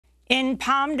In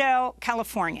Palmdale,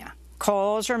 California,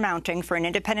 calls are mounting for an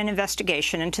independent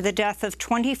investigation into the death of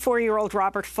 24-year-old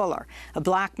Robert Fuller, a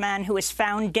black man who was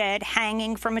found dead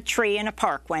hanging from a tree in a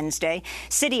park Wednesday.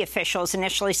 City officials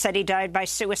initially said he died by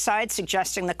suicide,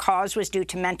 suggesting the cause was due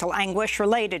to mental anguish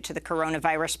related to the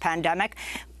coronavirus pandemic.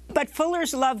 But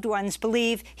Fuller's loved ones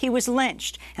believe he was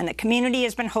lynched, and the community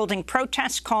has been holding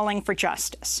protests calling for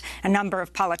justice. A number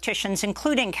of politicians,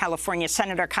 including California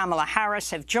Senator Kamala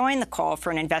Harris, have joined the call for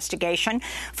an investigation.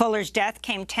 Fuller's death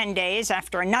came 10 days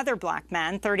after another black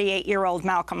man, 38-year-old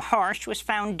Malcolm Harsh, was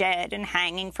found dead and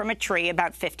hanging from a tree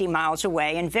about 50 miles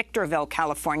away in Victorville,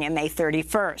 California, May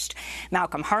 31st.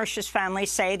 Malcolm Harsh's family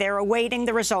say they're awaiting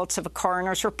the results of a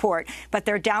coroner's report, but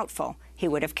they're doubtful he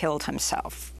would have killed himself.